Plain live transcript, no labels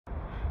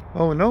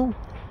Oh no,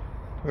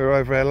 we're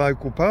over our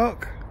local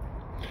park,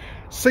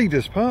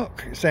 Cedars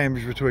Park,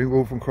 sandwiched between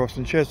Waltham Cross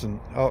and Cheshunt,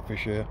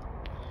 Hertfordshire.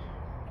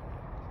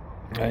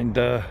 And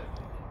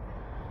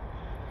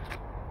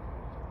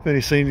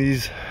Vinny's seen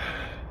his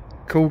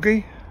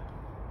corgi.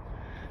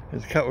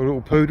 There's a couple of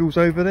little poodles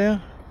over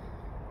there.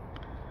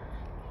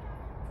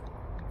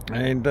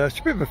 And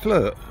she's a bit of a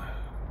flirt.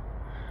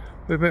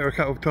 We've met her a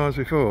couple of times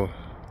before.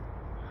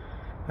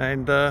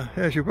 And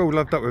yeah, she's all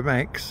loved up with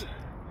Max.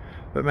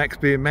 But Max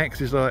being Max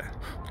is like,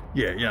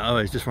 yeah, oh,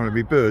 he's just one of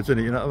me birds, isn't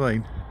it? You know what I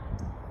mean?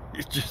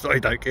 It's just, he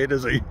don't care,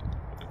 does he?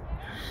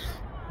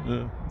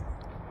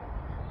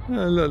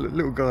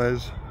 Little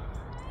guys.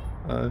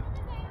 I'm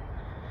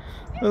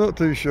not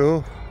too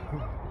sure.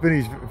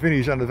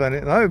 Vinny's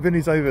underneath it. No,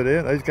 Vinny's over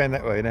there. No, he's going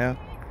that way now.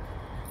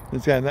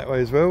 He's going that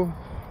way as well.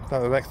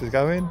 That's where Max is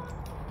going.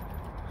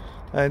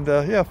 And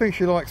yeah, I think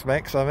she likes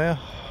Max somehow.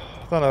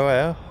 I don't know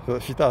how,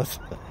 but she does.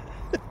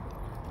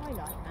 I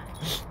like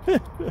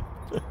Max.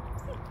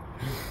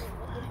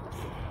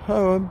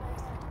 Hold on.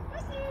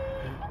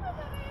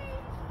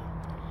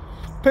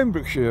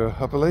 Pembrokeshire,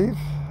 I believe,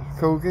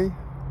 corgi.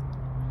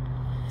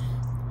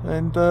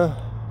 And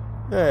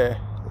yeah,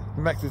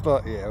 Max is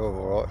like, yeah,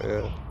 all right,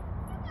 yeah.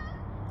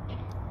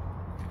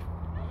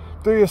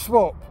 Do your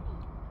swap.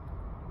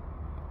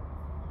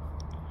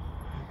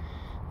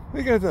 What are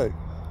you going to do?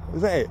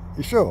 Is that it?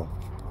 You sure?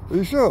 Are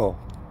you sure?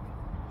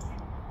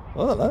 I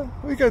don't know.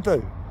 What are you going to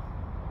do?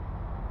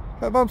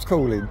 Come, Mum's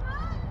calling.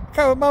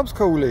 Come, Mum's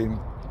calling.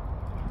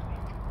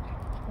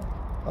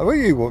 Oh, what do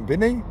you want,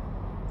 Vinny?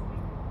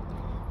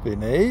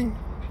 Vinny?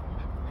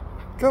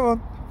 Come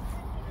on.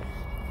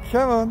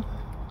 Come on.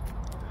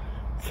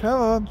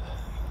 Come on.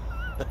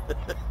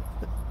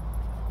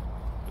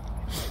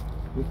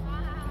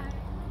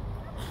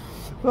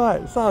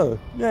 Right, so,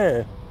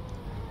 yeah.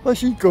 Well,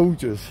 she's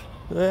gorgeous.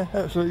 Yeah,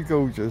 absolutely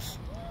gorgeous.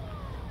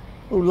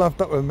 All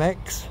loved up with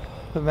Max.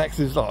 And Max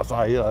is like I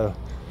say, you know,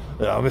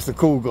 yeah, I'm Mr.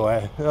 Cool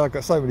Guy. Yeah, I've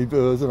got so many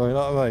birds, you know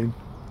what I mean?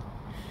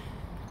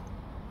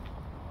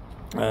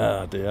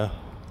 Ah dear.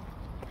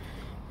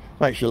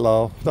 Makes you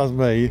laugh, does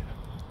me.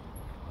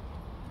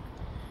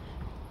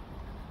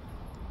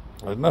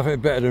 There's nothing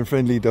better than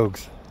friendly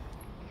dogs.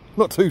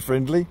 Not too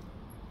friendly.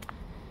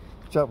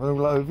 Jumping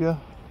all over you.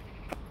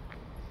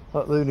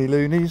 Like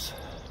loonies.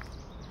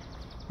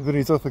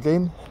 Vinny's off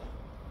again.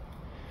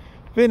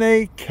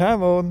 Vinny,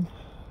 come on.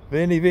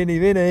 Vinny.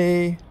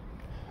 Vinny.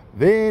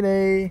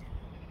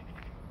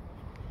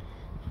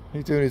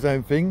 He's doing his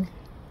own thing.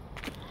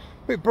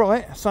 A bit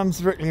bright, sun's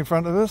directly in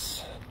front of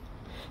us.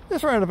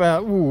 It's around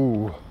about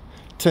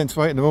 10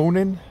 to 8 in the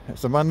morning.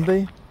 It's a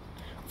Monday.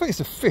 I think it's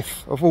the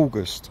 5th of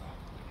August.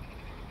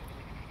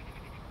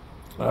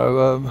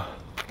 So,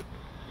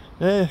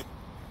 yeah,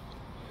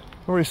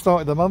 already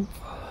started the month.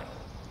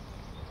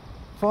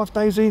 5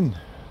 days in.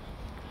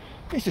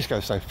 It just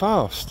goes so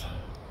fast.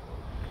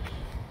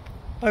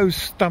 Those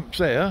stumps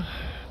there,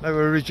 they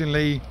were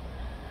originally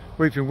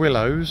weeping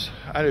willows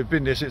and they've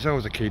been there since I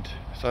was a kid.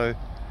 So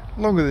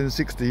longer than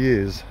 60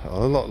 years, a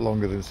lot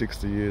longer than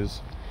 60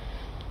 years.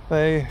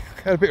 They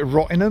had a bit of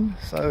rot in them,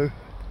 so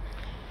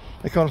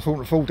they can't afford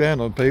to fall down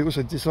on people,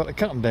 so they just like to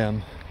cut them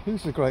down.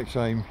 It's a great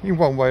shame, in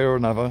one way or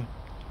another.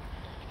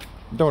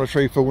 You don't want a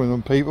tree falling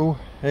on people,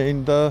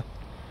 and you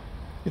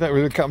don't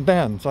really cut them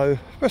down, so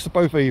best of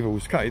both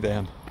evils, cut it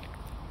down.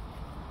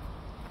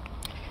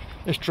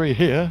 This tree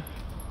here,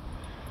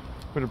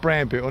 with a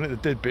brown bit on it, the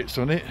dead bits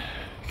on it,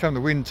 come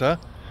the winter,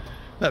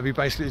 that'd be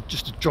basically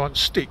just a giant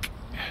stick,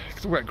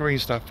 because all that green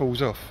stuff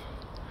falls off.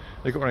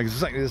 They've got one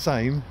exactly the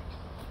same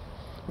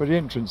where the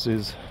entrance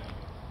is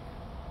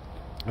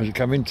as you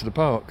come into the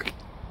park.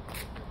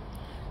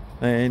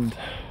 And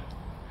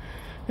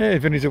yeah,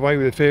 Vinny's away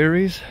with the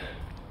fairies.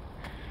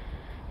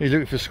 He's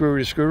looking for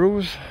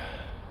squirrels.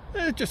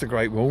 It's just a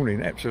great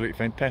morning, absolutely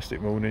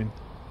fantastic morning.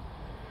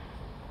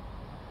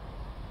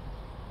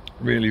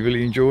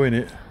 Really enjoying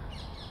it.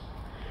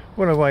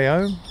 On our way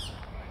home,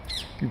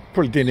 you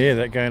probably didn't hear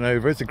that going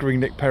over, it's a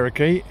green-necked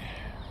parakeet.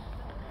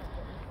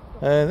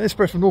 And it's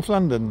bred from North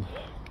London,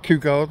 Kew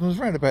Gardens,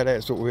 round about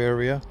that sort of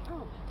area.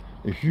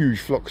 There's huge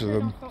flocks of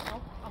them. I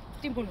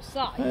didn't want to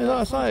say. Yeah, like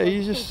I say,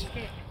 you just...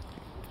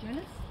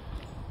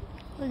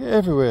 They get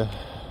everywhere.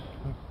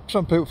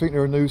 Some people think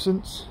they're a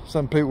nuisance,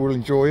 some people will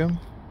enjoy them.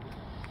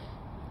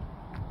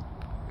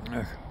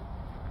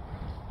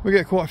 We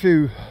get quite a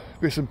few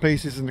bits and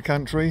pieces in the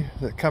country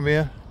that come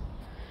here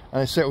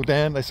and they settle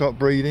down, they start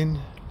breeding.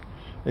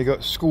 You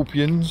got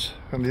scorpions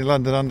from the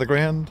London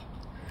Underground.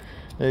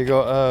 You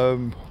got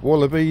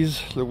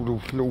wallabies,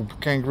 little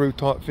kangaroo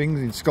type things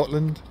in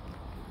Scotland.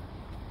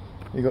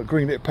 You got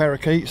green-necked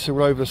parakeets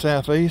all over the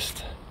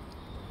southeast.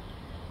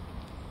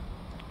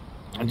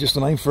 And just to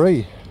name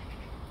 3.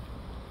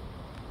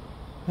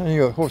 And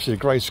you got obviously a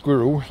grey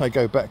squirrel, they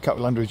go back a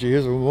couple hundred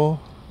years or more.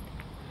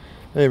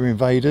 They're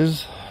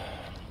invaders.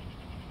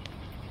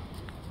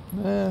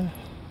 Yeah.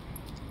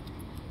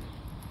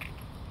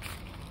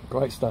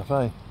 Great stuff,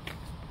 eh?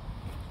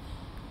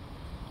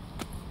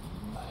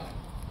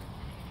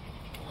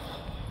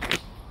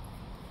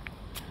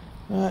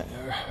 Right.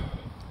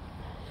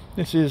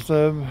 This is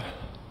our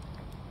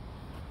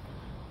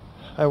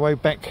way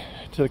back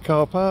to the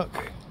car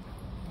park.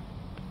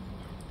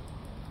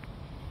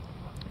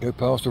 Go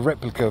past a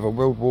replica of a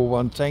World War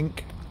I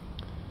tank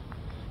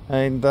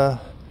and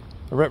a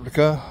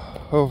replica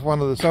of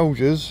one of the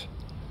soldiers.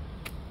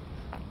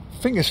 I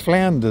think it's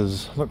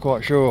Flanders, not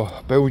quite sure,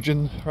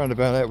 Belgian, around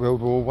about that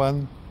World War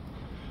I.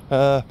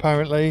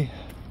 Apparently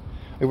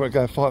he went to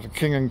go fight for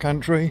king and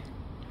country.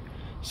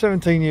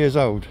 17 years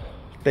old,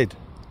 dead.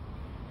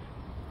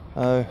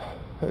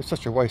 It's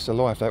such a waste of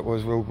life that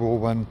was, World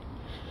War I.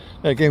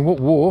 Again, what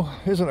war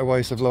isn't a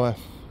waste of life?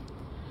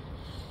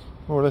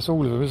 More or less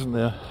all of them, isn't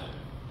there?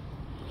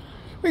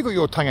 We got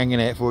your tongue hanging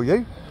out for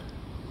you.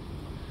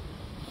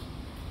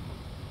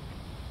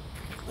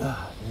 Yeah.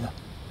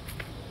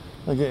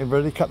 They're getting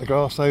ready, cut the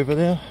grass over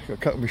there. Got a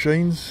couple of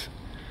machines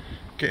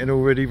getting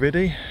already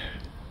ready.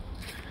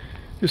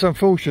 Just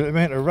unfortunate the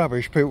amount of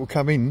rubbish people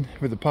come in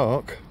with the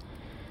park,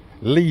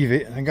 leave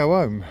it and go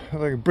home. If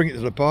they can bring it to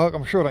the park,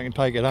 I'm sure they can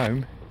take it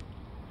home.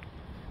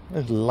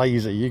 Those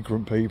lazy,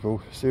 ignorant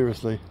people,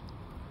 seriously.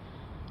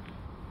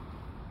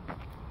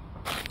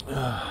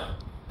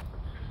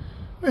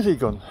 Where's he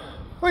gone?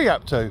 What are you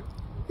up to?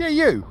 Yeah,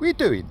 you, what are you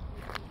doing?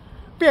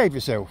 Behave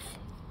yourself.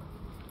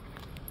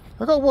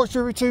 I've got to watch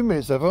you every 2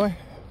 minutes, have I?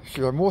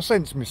 Should have more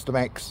sense, Mr.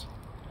 Max.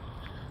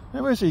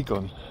 Now, where's he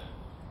gone?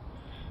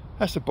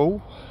 That's the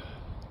ball.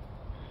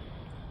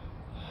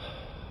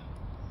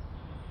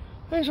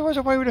 He's always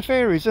away with the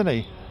fairies, isn't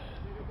he?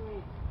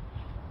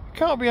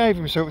 Can't behave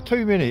himself for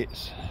 2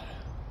 minutes.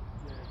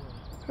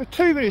 For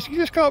 2 minutes, he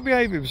just can't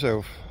behave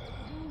himself.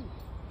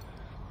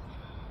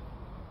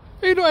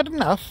 You've not had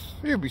enough.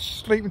 You'll be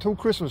sleeping till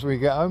Christmas when you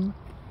get home.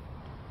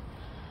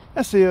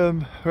 That's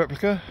the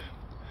replica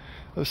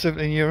of a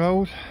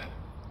 17-year-old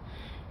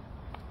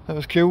that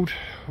was killed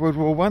World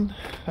War I,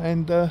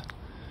 and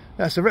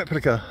that's a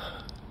replica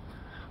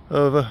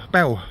of a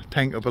Bell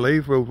tank, I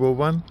believe, World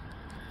War I.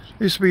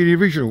 Used to be the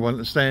original one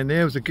that's standing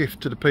there. It was a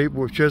gift to the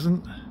people of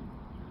Cheshunt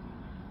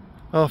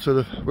after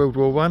the World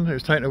War I. It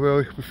was taken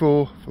away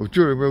before or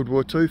during World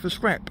War II for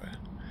scrap. The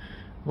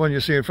one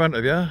you see in front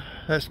of you,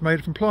 that's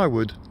made from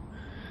plywood.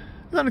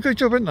 They've done a good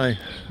job, haven't they? A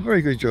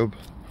very good job.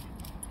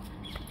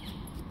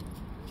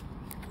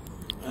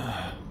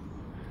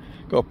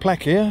 Got a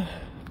plaque here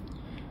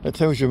that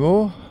tells you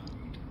more.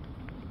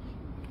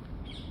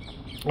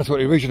 That's what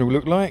the original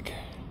looked like.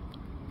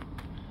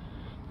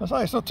 I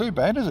say it's not too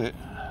bad, is it?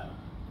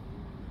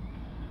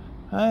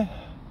 Hey?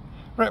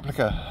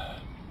 Replica,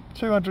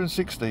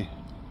 260.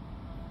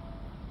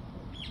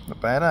 Not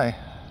bad, eh?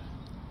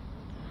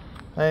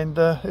 And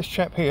this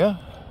chap here,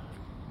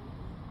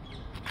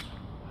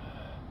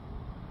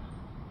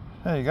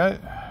 there you go,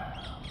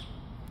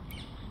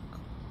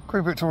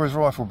 Queen Victoria's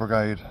Rifle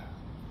Brigade,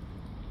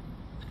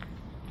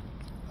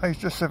 age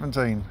just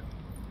 17.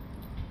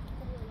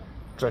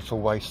 Dreadful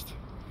waste,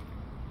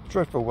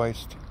 dreadful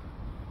waste.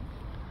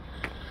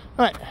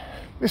 Right,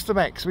 Mr.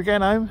 Max, we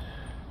going home?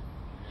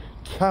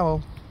 Come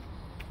on,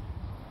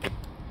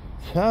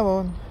 come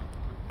on.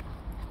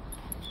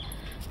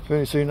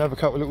 Very soon have a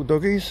couple of little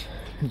doggies.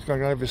 He's going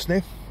to go over a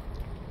sniff.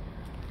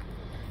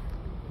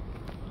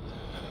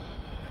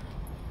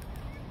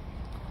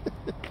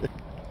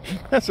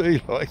 That's what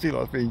he likes. He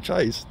likes being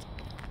chased.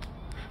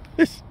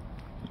 He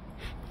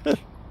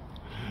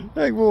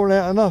ain't worn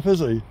out enough, has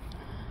he?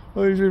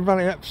 Well, he's been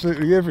running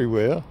absolutely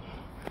everywhere.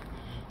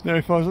 Now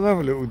he finds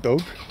another little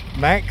dog.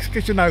 Max,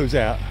 get your nose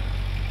out.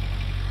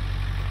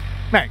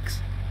 Max.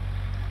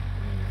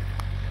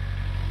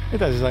 He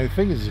does his own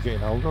thing as he's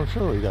getting older, I'm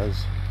sure he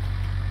does.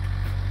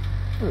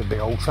 That's a big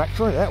old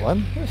tractor, isn't it, that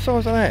one? What size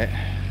is that?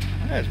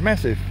 That's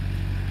massive.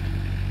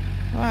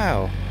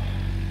 Wow.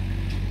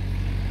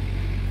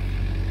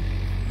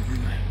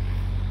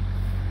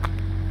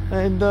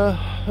 And like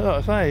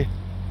I say,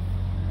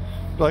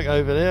 bloke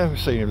over there, we've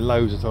seen him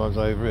loads of times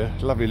over here.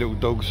 Lovely little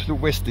dogs, little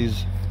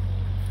Westies.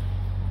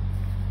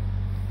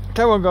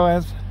 Come on,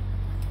 guys.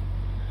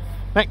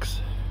 Max,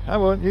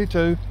 come on, you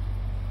too.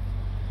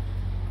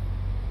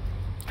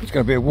 It's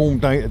going to be a warm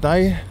day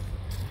today.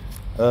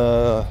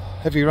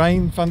 Heavy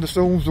rain,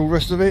 thunderstorms, all the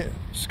rest of it.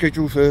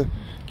 Scheduled for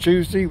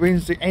Tuesday,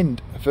 Wednesday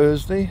and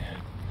Thursday.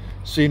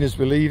 Seeing is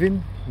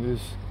believing.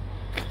 There's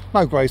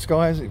no grey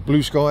skies,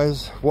 blue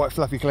skies, white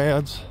fluffy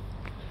clouds.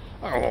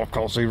 Oh, I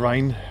can't see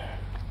rain.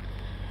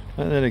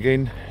 And then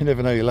again, you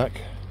never know your luck.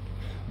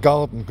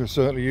 Garden can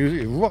certainly use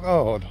it. Rock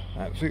hard,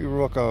 absolutely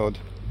rock hard.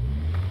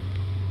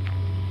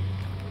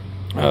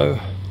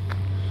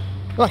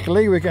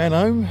 Luckily we're going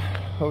home.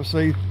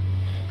 Obviously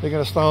they're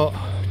going to start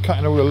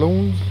cutting all the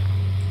lawns,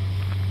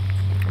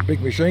 big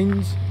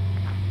machines.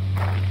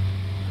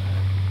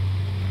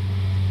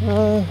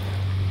 I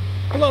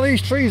like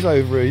these trees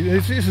over here.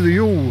 This is the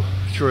Yule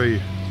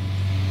tree,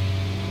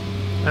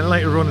 and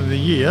later on in the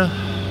year,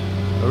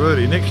 or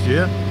early next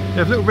year, they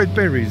have little red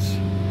berries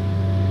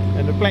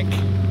and the black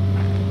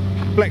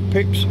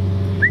pips.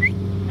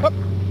 Up,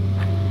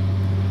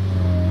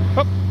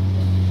 up,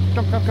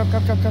 come,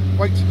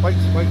 wait,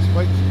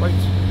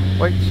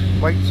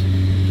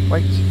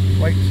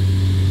 Wait.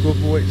 Good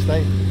boy,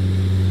 stay.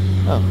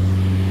 Oh.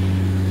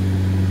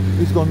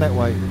 He's gone that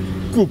way.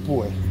 Good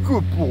boy.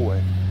 Good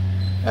boy.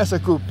 That's a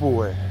good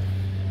boy.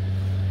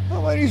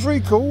 Oh, mate, he's really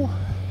cool.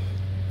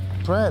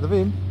 Proud of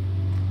him.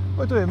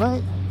 What are you doing,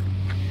 mate?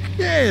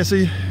 Yeah, it's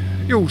a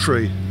Yule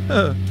tree.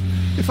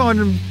 You find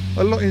them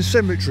a lot in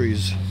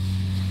cemeteries.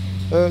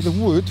 The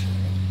wood,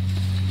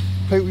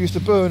 people used to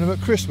burn them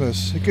at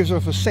Christmas. It gives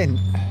off a scent.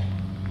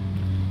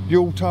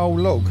 Yule tile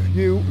log.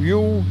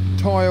 Yule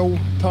tile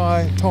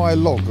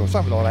log or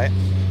something like that.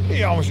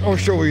 Yeah, I'm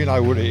sure you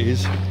know what it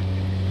is.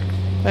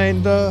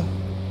 And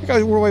it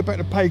goes all the way back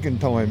to pagan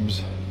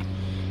times.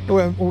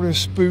 All those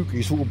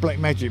spooky sort of black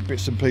magic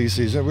bits and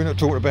pieces. And we're not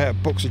talking about a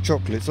box of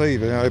chocolates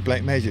either, you know,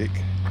 black magic.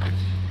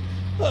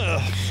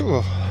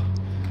 Sure.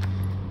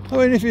 I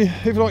mean, if you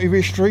like your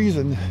mysteries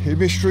and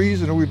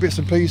all your bits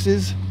and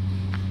pieces,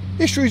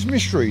 History's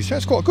Mysteries,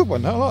 that's quite a good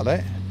one, I like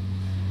that.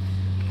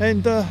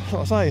 And like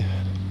I say,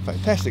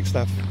 fantastic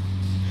stuff.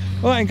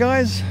 Right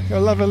guys, I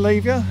love and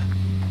leave you.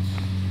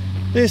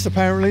 This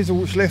apparently is all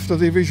that's left of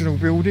the original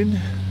building.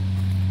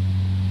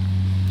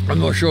 I'm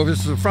not sure if this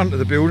is the front of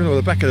the building or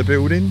the back of the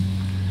building.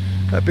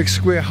 That big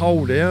square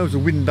hole there was a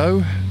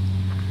window,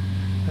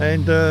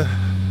 and the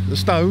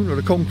stone or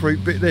the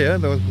concrete bit there,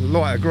 the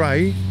lighter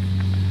grey,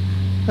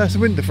 that's the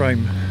window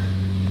frame.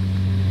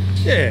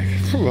 Yeah,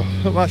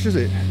 not much is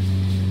it?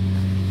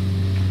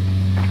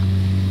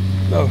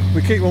 No,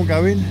 we keep on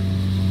going.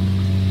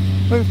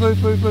 Move. Got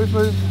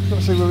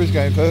to see where he's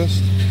going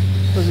first.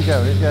 Where's he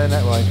going? He's going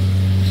that way.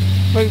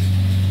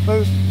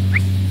 Move.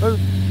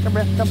 Come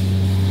here, come.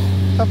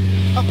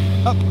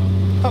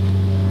 Up.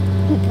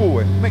 Good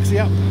boy. Maxie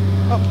up.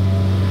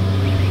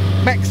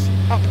 Max,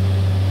 up.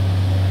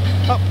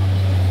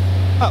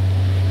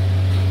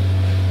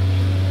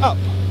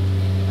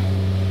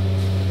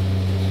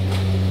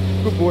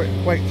 Good boy,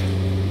 wait.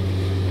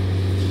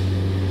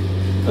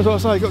 As I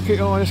say, you've got to keep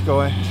an eye on this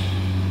guy.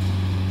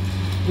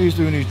 He's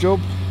doing his job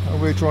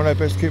and we're trying our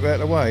best to keep out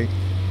of the way.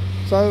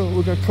 So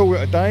we're going to call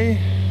it a day,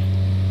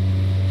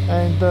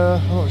 and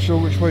I'm not sure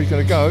which way he's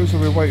going to go, so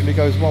we'll wait till he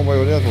goes one way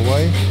or the other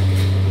way.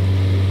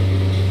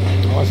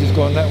 Once he's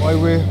gone that way,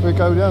 we'll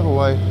go the other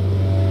way.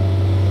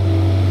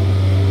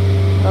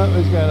 Oh,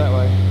 he's going that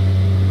way.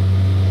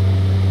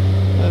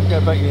 Let's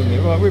go back in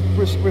there. Right, we'll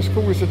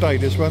call this a day,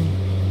 this one.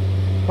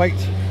 Wait.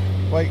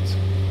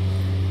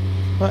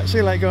 Right, see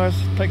you later guys.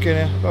 Take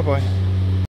care now. Bye bye.